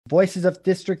Voices of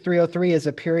District 303 is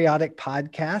a periodic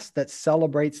podcast that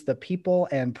celebrates the people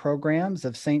and programs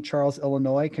of St. Charles,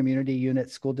 Illinois Community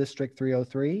Unit School District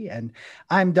 303. And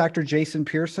I'm Dr. Jason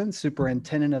Pearson,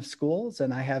 Superintendent of Schools,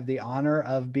 and I have the honor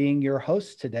of being your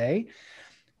host today.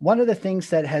 One of the things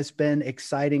that has been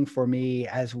exciting for me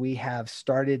as we have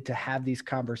started to have these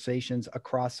conversations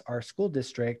across our school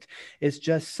district is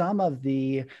just some of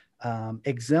the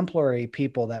exemplary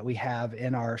people that we have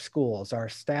in our schools, our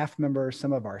staff members,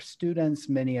 some of our students,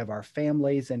 many of our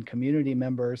families and community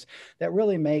members that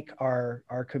really make our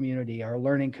community, our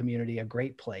learning community, a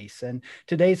great place. And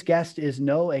today's guest is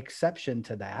no exception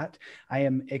to that. I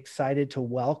am excited to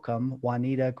welcome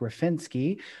Juanita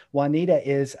Gryfinski. Juanita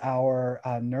is our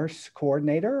nurse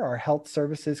coordinator, our health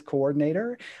services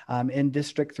coordinator in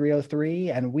District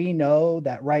 303. And we know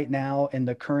that right now in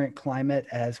the current climate,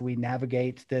 as we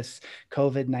navigate this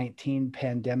COVID-19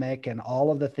 pandemic and all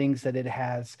of the things that it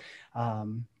has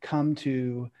come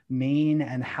to mean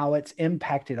and how it's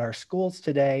impacted our schools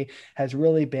today has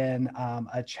really been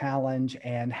a challenge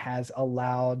and has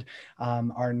allowed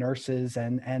our nurses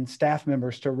and staff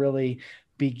members to really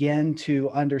begin to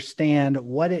understand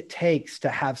what it takes to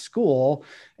have school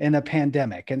in a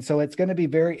pandemic. And so it's going to be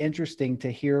very interesting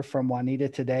to hear from Juanita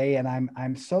today. And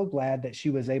I'm so glad that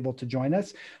she was able to join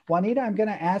us. Juanita, I'm going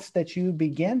to ask that you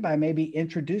begin by maybe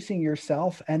introducing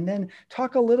yourself and then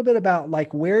talk a little bit about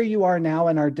like where you are now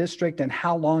in our district and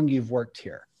how long you've worked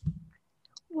here.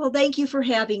 Well, thank you for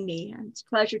having me. It's a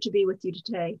pleasure to be with you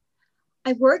today.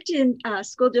 I've worked in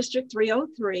School District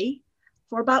 303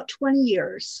 for about 20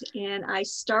 years. And I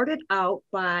started out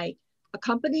by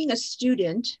accompanying a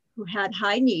student who had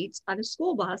high needs on a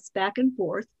school bus back and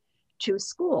forth to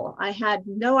school. I had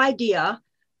no idea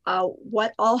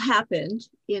what all happened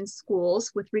in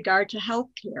schools with regard to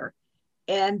healthcare.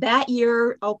 And that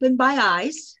year opened my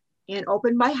eyes and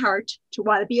opened my heart to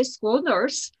want to be a school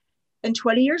nurse. And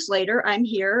 20 years later, I'm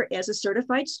here as a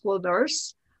certified school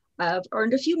nurse. I've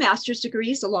earned a few master's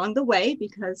degrees along the way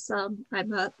because I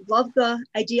love the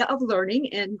idea of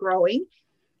learning and growing.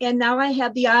 And now I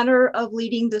have the honor of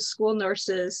leading the school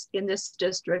nurses in this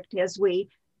district as we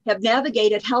have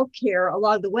navigated healthcare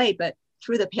along the way, but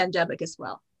through the pandemic as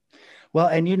well. Well,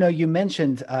 and you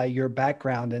mentioned your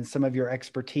background and some of your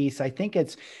expertise. I think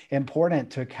it's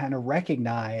important to kind of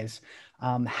recognize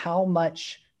how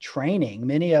much training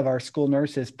many of our school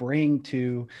nurses bring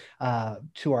to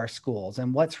our schools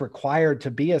and what's required to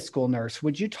be a school nurse.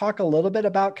 Would you talk a little bit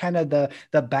about kind of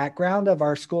the background of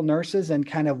our school nurses and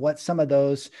kind of what some of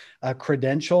those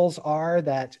credentials are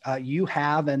that you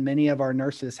have and many of our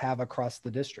nurses have across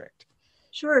the district?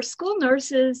 Sure. School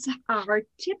nurses are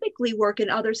typically work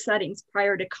in other settings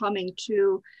prior to coming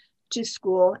to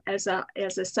school as a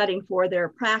setting for their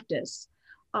practice.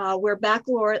 We're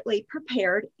baccalaureately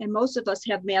prepared, and most of us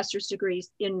have master's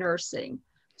degrees in nursing.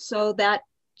 So that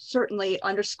certainly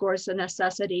underscores the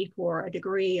necessity for a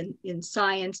degree in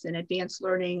science and advanced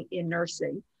learning in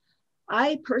nursing.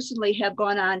 I personally have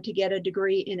gone on to get a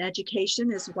degree in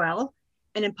education as well,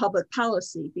 and in public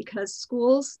policy, because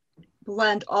schools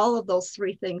blend all of those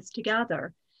three things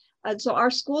together. And so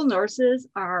our school nurses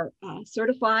are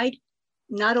certified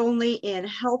not only in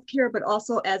healthcare, but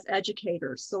also as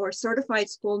educators. So our certified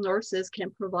school nurses can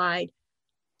provide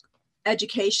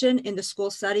education in the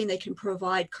school setting. They can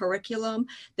provide curriculum.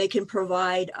 They can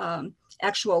provide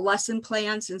actual lesson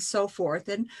plans and so forth.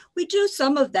 And we do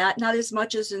some of that, not as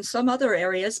much as in some other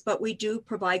areas, but we do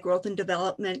provide growth and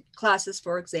development classes,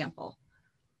 for example.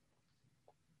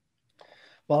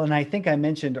 Well, and I think I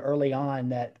mentioned early on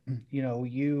that,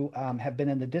 you have been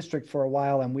in the district for a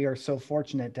while, and we are so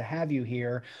fortunate to have you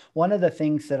here. One of the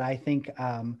things that I think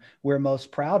we're most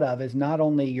proud of is not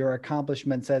only your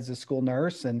accomplishments as a school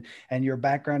nurse and your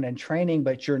background and training,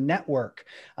 but your network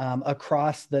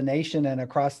across the nation and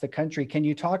across the country. Can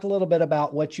you talk a little bit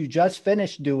about what you just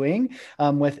finished doing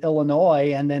with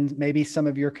Illinois, and then maybe some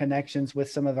of your connections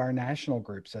with some of our national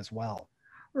groups as well?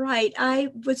 Right. I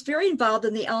was very involved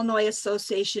in the Illinois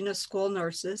Association of School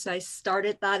Nurses. I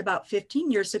started that about 15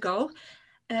 years ago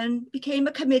and became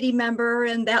a committee member,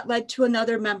 and that led to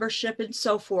another membership and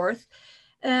so forth.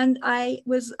 And I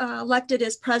was elected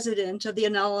as president of the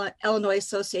Illinois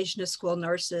Association of School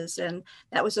Nurses. And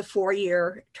that was a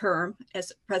 4-year term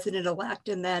as president-elect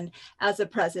and then as a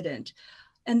president.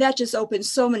 And that just opened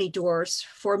so many doors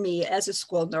for me as a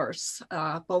school nurse,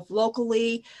 both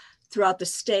locally, throughout the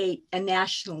state and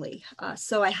nationally.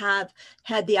 So I have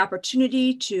had the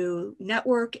opportunity to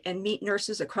network and meet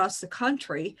nurses across the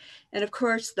country. And of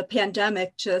course, the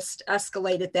pandemic just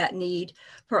escalated that need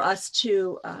for us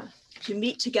to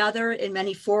meet together in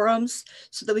many forums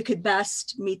so that we could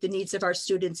best meet the needs of our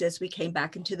students as we came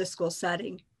back into the school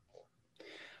setting.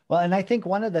 Well, and I think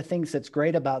one of the things that's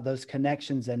great about those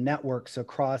connections and networks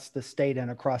across the state and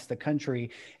across the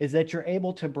country is that you're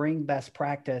able to bring best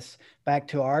practice back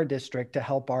to our district to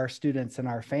help our students and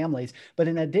our families. But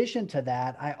in addition to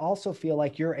that, I also feel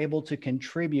like you're able to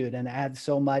contribute and add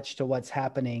so much to what's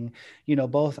happening,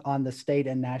 both on the state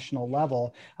and national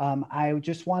level. I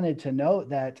just wanted to note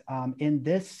that in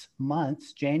this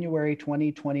month's January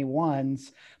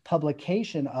 2021's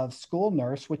publication of School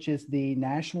Nurse, which is the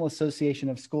National Association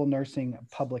of School Nursing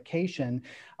publication,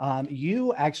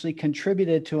 you actually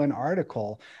contributed to an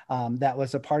article that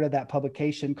was a part of that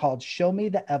publication called Show Me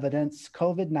the Evidence,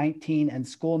 COVID-19 and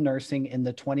School Nursing in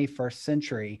the 21st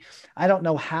Century. I don't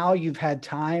know how you've had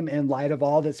time in light of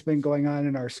all that's been going on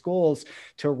in our schools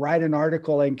to write an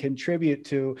article and contribute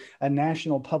to a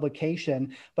national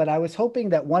publication, but I was hoping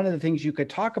that one of the things you could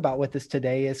talk about with us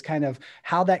today is kind of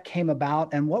how that came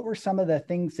about and what were some of the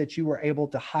things that you were able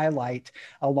to highlight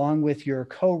along with your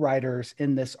co-writers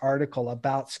in this article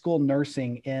about school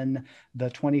nursing in the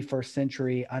 21st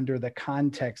century under the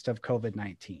context of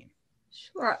COVID-19.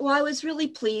 Sure. Well, I was really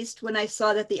pleased when I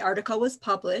saw that the article was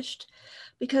published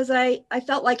because I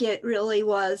felt like it really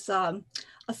was a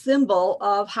symbol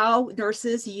of how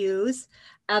nurses use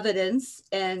evidence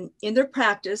and in their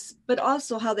practice, but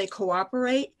also how they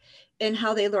cooperate and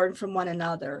how they learn from one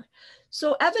another.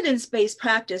 So evidence-based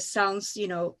practice sounds,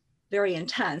 very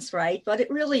intense, right? But it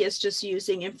really is just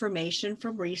using information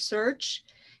from research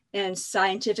and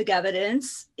scientific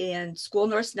evidence and school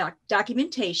nurse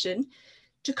documentation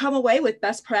to come away with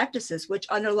best practices, which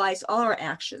underlies all our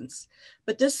actions.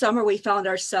 But this summer, we found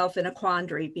ourselves in a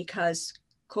quandary because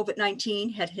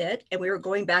COVID-19 had hit and we were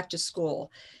going back to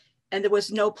school. And there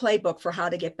was no playbook for how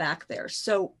to get back there.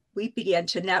 So we began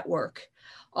to network.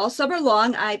 All summer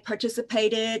long, I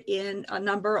participated in a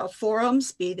number of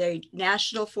forums, be they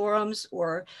national forums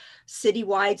or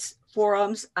citywide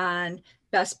forums on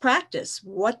best practice.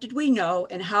 What did we know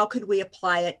and how could we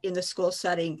apply it in the school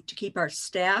setting to keep our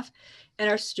staff and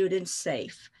our students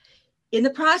safe? In the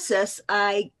process,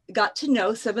 I got to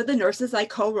know some of the nurses I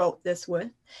co-wrote this with,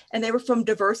 and they were from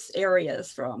diverse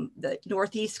areas, from the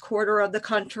Northeast quarter of the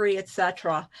country, et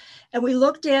cetera. And we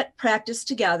looked at practice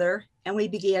together and we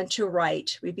began to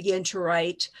write. We began to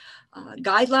write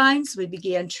guidelines. We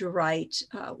began to write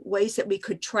ways that we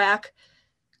could track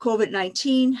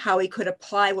COVID-19, how we could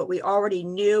apply what we already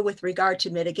knew with regard to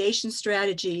mitigation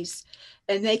strategies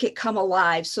and make it come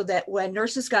alive so that when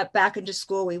nurses got back into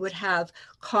school, we would have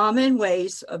common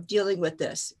ways of dealing with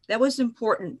this. That was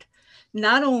important,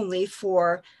 not only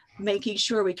for making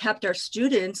sure we kept our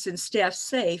students and staff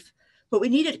safe, but we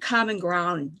needed common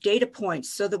ground, data points,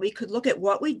 so that we could look at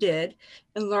what we did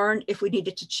and learn if we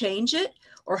needed to change it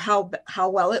or how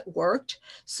well it worked.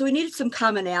 So we needed some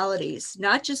commonalities,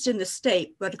 not just in the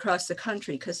state, but across the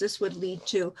country, because this would lead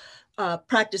to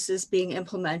practices being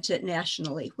implemented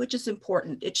nationally, which is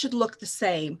important. It should look the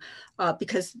same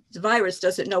because the virus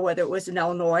doesn't know whether it was in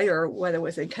Illinois or whether it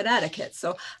was in Connecticut.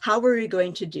 So how were we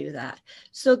going to do that?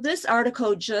 So this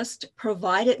article just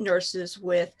provided nurses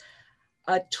with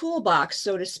a toolbox,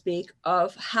 so to speak,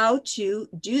 of how to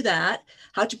do that,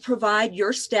 how to provide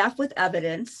your staff with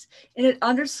evidence. And it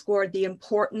underscored the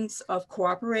importance of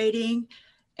cooperating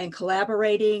and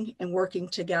collaborating and working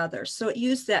together. So it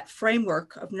used that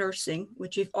framework of nursing,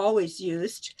 which we've always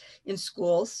used in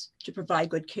schools to provide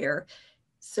good care.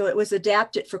 So it was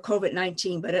adapted for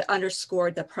COVID-19, but it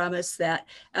underscored the premise that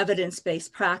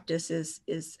evidence-based practice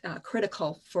is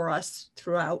critical for us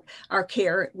throughout our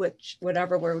care,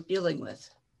 whatever we're dealing with.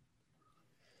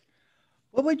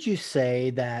 What would you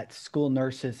say that school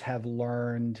nurses have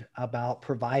learned about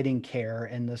providing care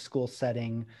in the school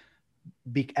setting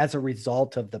as a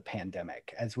result of the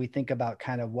pandemic, as we think about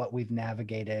kind of what we've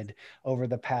navigated over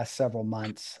the past several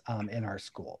months in our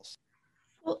schools?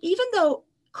 Well, even though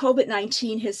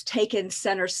COVID-19 has taken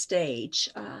center stage,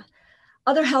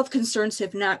 other health concerns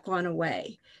have not gone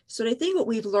away. So I think what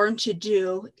we've learned to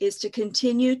do is to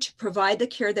continue to provide the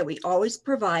care that we always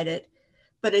provided,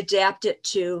 but adapt it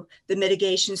to the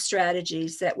mitigation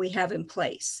strategies that we have in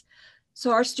place.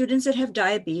 So our students that have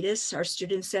diabetes, our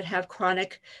students that have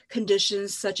chronic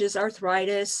conditions such as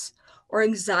arthritis or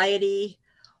anxiety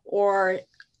or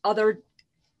other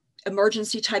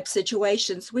emergency type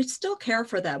situations, we still care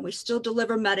for them. We still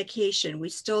deliver medication. We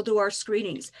still do our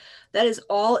screenings. That is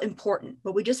all important,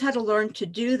 but we just had to learn to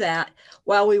do that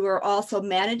while we were also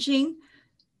managing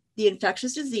the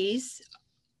infectious disease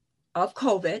of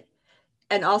COVID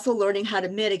and also learning how to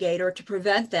mitigate or to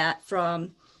prevent that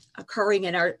from occurring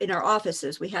in our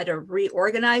offices. We had to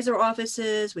reorganize our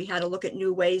offices. We had to look at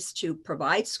new ways to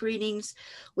provide screenings.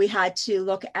 We had to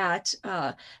look at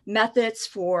methods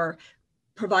for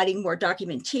providing more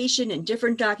documentation and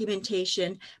different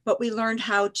documentation, but we learned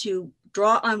how to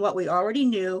draw on what we already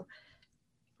knew,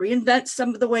 reinvent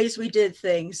some of the ways we did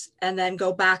things, and then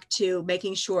go back to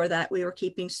making sure that we were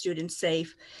keeping students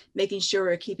safe, making sure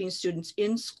we're keeping students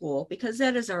in school, because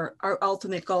that is our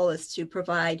ultimate goal, is to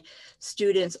provide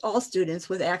students, all students,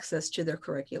 with access to their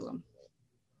curriculum.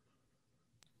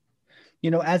 You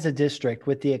know, as a district,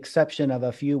 with the exception of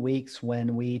a few weeks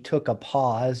when we took a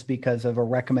pause because of a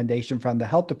recommendation from the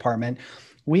health department,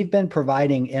 we've been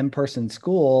providing in-person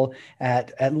school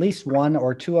at least one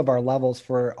or two of our levels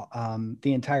for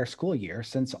the entire school year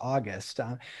since August.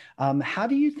 How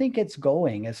do you think it's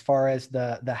going as far as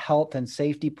the health and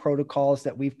safety protocols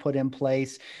that we've put in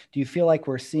place? Do you feel like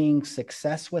we're seeing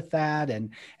success with that?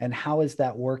 And how is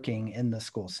that working in the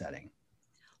school setting?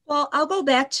 Well, I'll go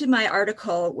back to my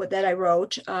article that I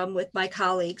wrote with my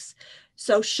colleagues.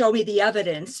 So show me the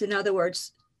evidence. In other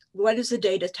words, what does the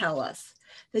data tell us?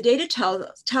 The data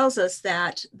tells us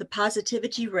that the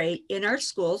positivity rate in our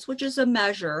schools, which is a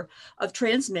measure of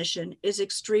transmission, is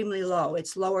extremely low.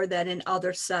 It's lower than in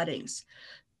other settings.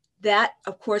 That,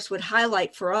 of course, would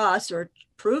highlight for us or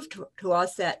prove to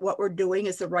us that what we're doing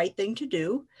is the right thing to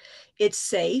do. It's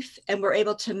safe, and we're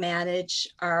able to manage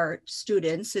our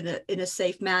students in a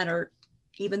safe manner,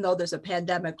 even though there's a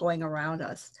pandemic going around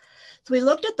us. So we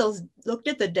looked at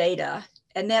the data,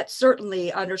 and that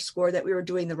certainly underscored that we were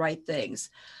doing the right things.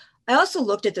 I also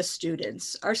looked at the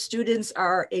students. Our students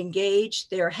are engaged,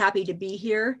 they're happy to be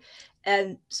here,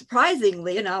 and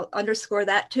surprisingly, and I'll underscore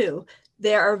that too,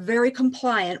 they are very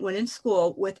compliant when in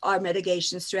school with our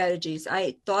mitigation strategies.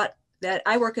 I thought that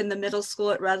I work in the middle school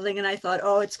at Redling, and I thought,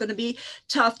 oh, it's going to be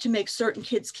tough to make certain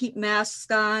kids keep masks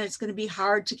on. It's going to be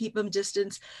hard to keep them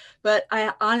distance. But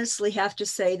I honestly have to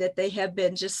say that they have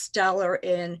been just stellar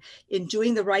in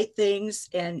doing the right things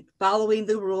and following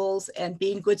the rules and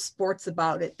being good sports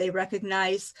about it. They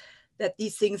recognize that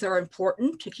these things are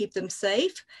important to keep them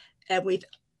safe. And we've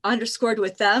underscored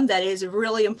with them that it is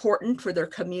really important for their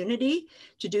community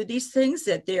to do these things,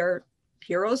 that they're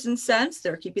heroes in sense,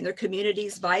 they're keeping their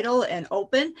communities vital and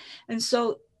open. And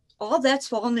so all that's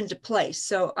fallen into place.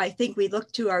 So I think we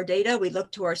look to our data, we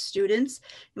look to our students,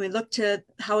 and we look to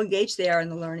how engaged they are in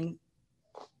the learning.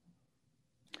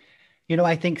 You know,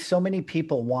 I think so many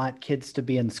people want kids to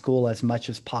be in school as much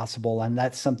as possible. And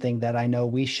that's something that I know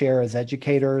we share as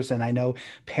educators. And I know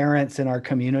parents in our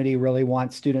community really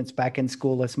want students back in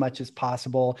school as much as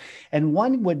possible. And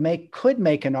one could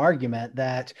make an argument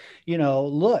that, you know,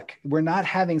 look, we're not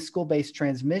having school-based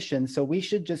transmission, so we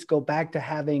should just go back to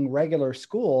having regular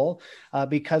school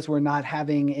because we're not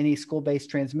having any school-based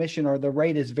transmission, or the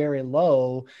rate is very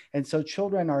low. And so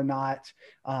children are not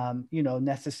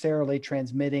necessarily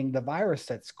transmitting the virus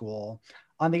at school.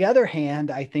 On the other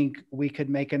hand, I think we could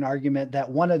make an argument that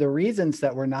one of the reasons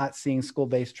that we're not seeing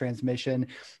school-based transmission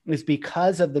is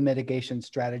because of the mitigation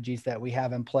strategies that we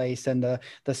have in place, and the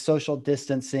social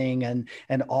distancing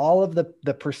and all of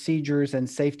the procedures and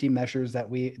safety measures that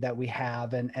we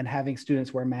have, and having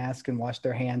students wear masks and wash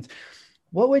their hands.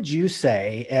 What would you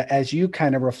say as you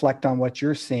kind of reflect on what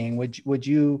you're seeing? Would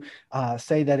you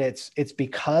say that it's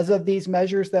because of these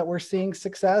measures that we're seeing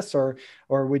success, or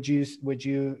would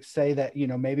you say that, you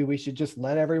know, maybe we should just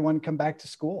let everyone come back to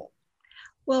school?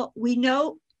 Well, we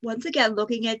know, once again,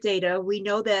 looking at data, we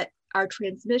know that our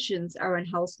transmissions are in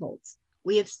households.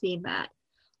 We have seen that.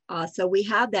 So we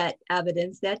have that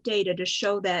evidence, that data, to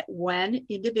show that when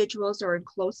individuals are in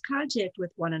close contact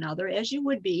with one another, as you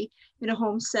would be in a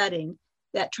home setting,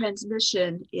 that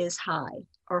transmission is high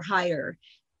or higher.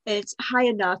 And it's high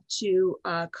enough to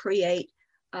create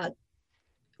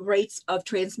rates of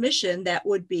transmission that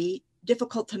would be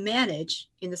difficult to manage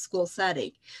in the school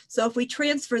setting. So if we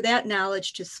transfer that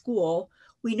knowledge to school,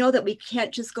 we know that we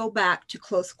can't just go back to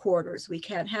close quarters. We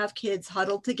can't have kids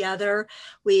huddled together.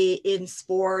 In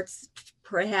sports,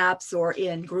 perhaps, or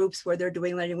in groups where they're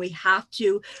doing learning, we have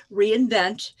to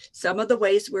reinvent some of the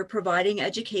ways we're providing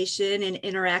education and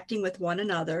interacting with one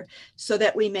another so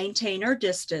that we maintain our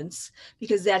distance,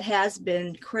 because that has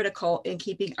been critical in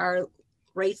keeping our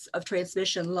rates of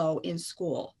transmission low in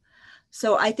school.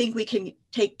 So I think we can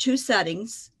take two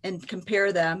settings and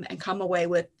compare them and come away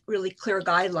with really clear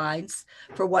guidelines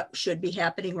for what should be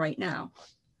happening right now.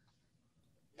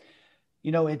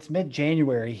 You know, it's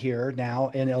mid-January here now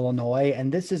in Illinois,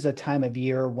 and this is a time of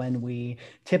year when we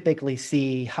typically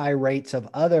see high rates of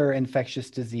other infectious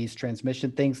disease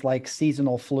transmission, things like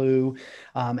seasonal flu,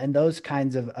 and those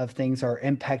kinds of things are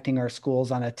impacting our schools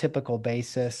on a typical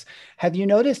basis. Have you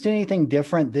noticed anything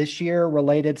different this year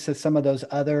related to some of those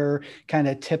other kind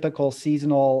of typical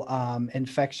seasonal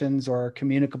infections or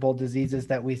communicable diseases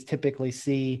that we typically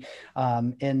see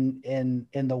in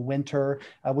the winter?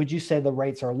 Would you say the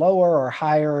rates are lower or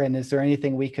higher? And is there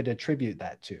anything we could attribute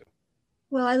that to?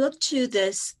 Well, I look to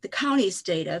the county's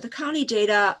data. The county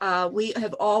data we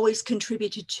have always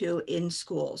contributed to in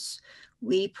schools.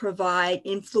 We provide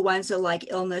influenza-like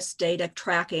illness data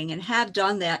tracking and have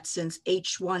done that since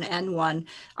H1N1,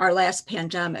 our last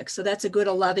pandemic. So that's a good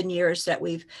 11 years that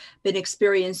we've been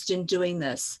experienced in doing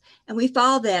this. And we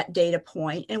follow that data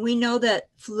point, and we know that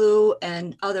flu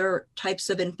and other types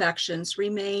of infections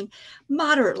remain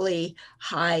moderately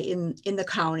high in the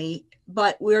county,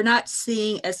 but we're not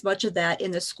seeing as much of that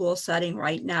in the school setting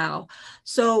right now.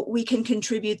 So we can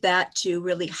contribute that to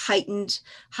really heightened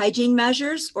hygiene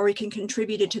measures, or we can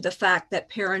contribute it to the fact that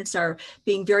parents are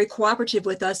being very cooperative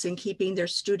with us in keeping their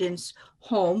students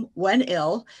home when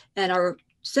ill, and our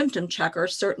symptom checker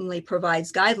certainly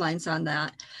provides guidelines on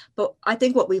that. But I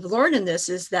think what we've learned in this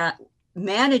is that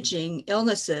managing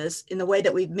illnesses in the way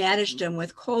that we've managed them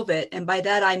with COVID. And by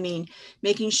that, I mean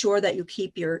making sure that you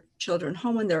keep your children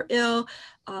home when they're ill,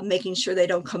 making sure they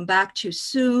don't come back too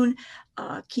soon,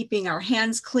 keeping our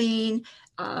hands clean,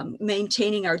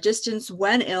 maintaining our distance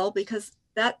when ill, because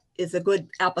that is a good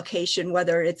application,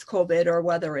 whether it's COVID or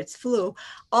whether it's flu.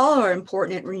 All are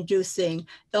important in reducing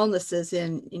illnesses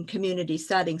in community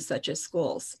settings such as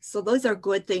schools. So those are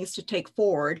good things to take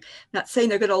forward. I'm not saying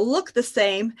they're going to look the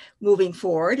same moving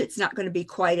forward. It's not going to be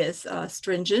quite as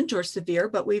stringent or severe,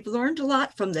 but we've learned a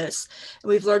lot from this.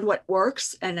 We've learned what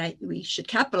works, and we should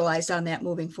capitalize on that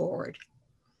moving forward.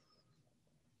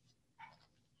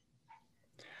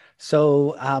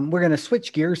 So we're going to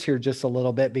switch gears here just a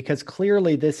little bit, because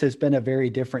clearly this has been a very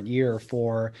different year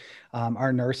for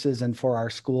our nurses and for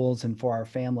our schools and for our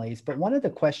families. But one of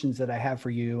the questions that I have for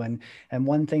you, and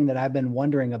one thing that I've been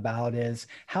wondering about, is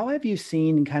how have you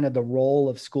seen kind of the role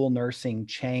of school nursing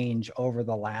change over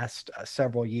the last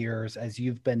several years as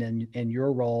you've been in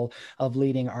your role of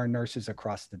leading our nurses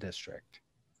across the district?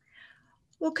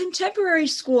 Well, contemporary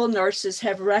school nurses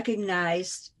have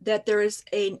recognized that there is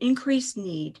an increased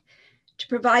need to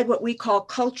provide what we call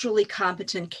culturally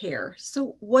competent care.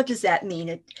 So what does that mean?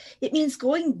 It means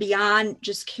going beyond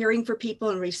just caring for people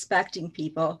and respecting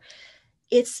people.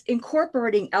 It's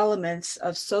incorporating elements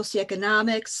of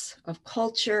socioeconomics, of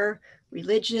culture,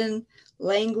 religion,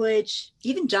 language,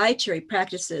 even dietary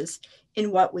practices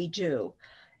in what we do.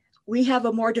 We have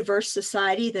a more diverse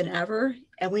society than ever,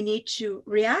 and we need to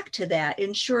react to that.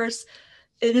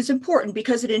 It is important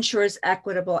because it ensures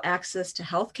equitable access to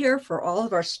healthcare for all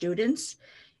of our students,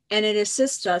 and it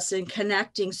assists us in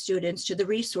connecting students to the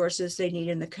resources they need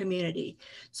in the community.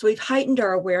 So we've heightened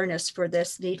our awareness for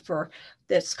this need for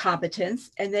this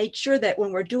competence, and made sure that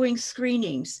when we're doing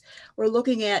screenings, we're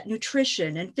looking at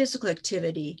nutrition and physical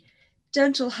activity,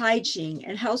 dental hygiene,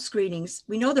 and health screenings.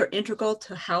 We know they're integral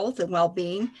to health and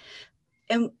well-being.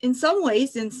 And in some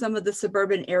ways, in some of the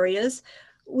suburban areas,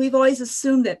 we've always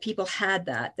assumed that people had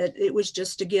that it was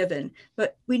just a given,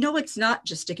 but we know it's not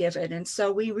just a given. And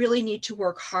so we really need to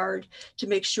work hard to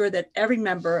make sure that every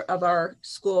member of our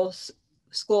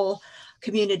school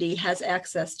community has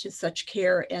access to such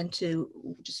care and to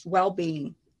just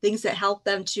well-being, things that help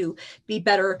them to be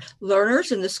better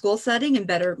learners in the school setting and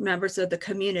better members of the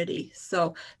community.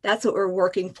 So that's what we're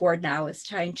working for now, is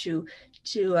trying to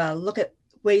look at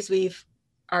ways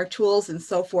our tools and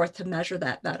so forth to measure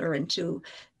that better and to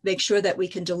make sure that we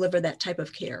can deliver that type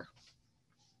of care.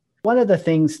 One of the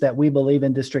things that we believe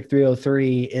in District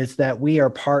 303 is that we are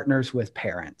partners with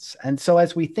parents. And so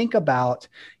as we think about,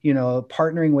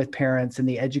 partnering with parents in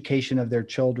the education of their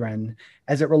children,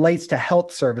 as it relates to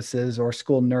health services or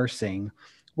school nursing,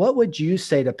 what would you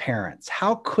say to parents?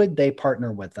 How could they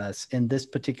partner with us in this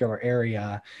particular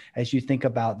area as you think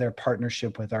about their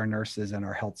partnership with our nurses and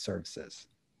our health services?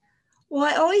 Well,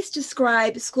 I always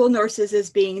describe school nurses as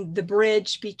being the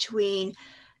bridge between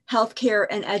healthcare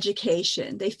and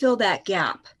education. They fill that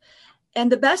gap. And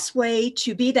the best way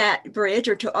to be that bridge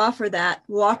or to offer that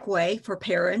walkway for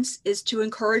parents is to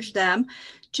encourage them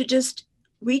to just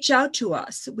reach out to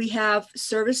us. We have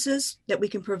services that we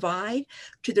can provide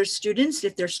to their students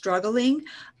if they're struggling.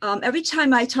 Every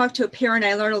time I talk to a parent,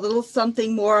 I learn a little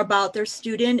something more about their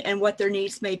student and what their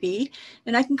needs may be.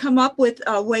 And I can come up with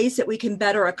ways that we can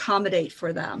better accommodate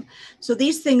for them. So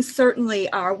these things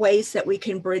certainly are ways that we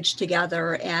can bridge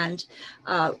together and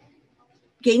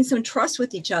gain some trust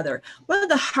with each other. One of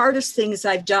the hardest things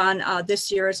I've done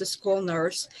this year as a school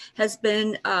nurse has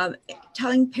been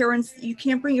telling parents you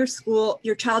can't bring your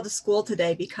child to school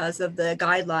today because of the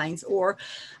guidelines, or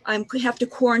have to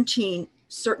quarantine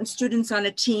certain students on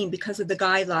a team because of the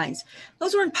guidelines.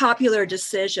 Those weren't popular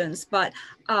decisions, but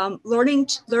learning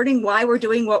why we're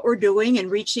doing what we're doing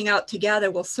and reaching out together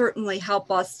will certainly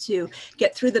help us to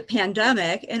get through the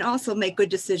pandemic and also make good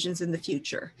decisions in the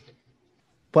future.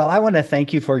 Well, I want to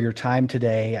thank you for your time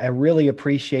today. I really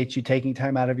appreciate you taking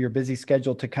time out of your busy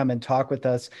schedule to come and talk with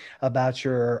us about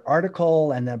your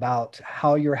article and about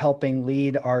how you're helping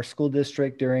lead our school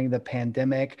district during the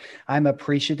pandemic. I'm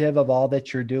appreciative of all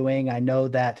that you're doing. I know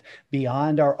that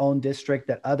beyond our own district,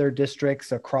 that other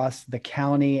districts across the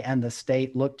county and the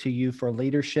state look to you for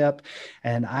leadership.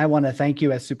 And I want to thank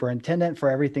you as superintendent for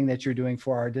everything that you're doing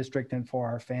for our district and for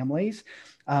our families.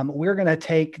 We're going to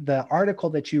take the article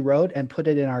that you wrote and put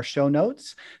it in our show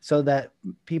notes so that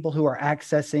people who are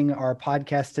accessing our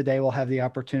podcast today will have the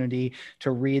opportunity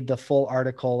to read the full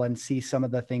article and see some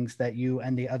of the things that you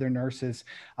and the other nurses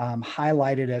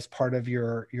highlighted as part of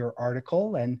your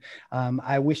article. And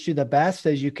I wish you the best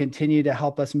as you continue to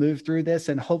help us move through this.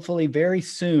 And hopefully very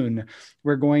soon,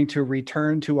 we're going to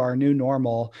return to our new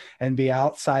normal and be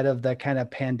outside of the kind of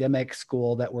pandemic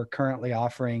school that we're currently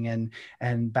offering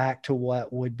and back to what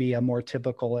would be a more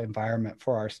typical environment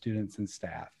for our students and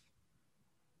staff.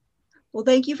 Well,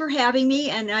 thank you for having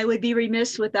me. And I would be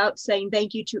remiss without saying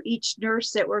thank you to each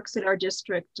nurse that works in our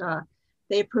district.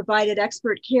 They've provided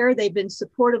expert care. They've been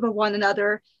supportive of one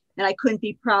another. And I couldn't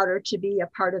be prouder to be a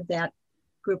part of that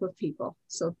group of people.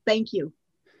 So thank you.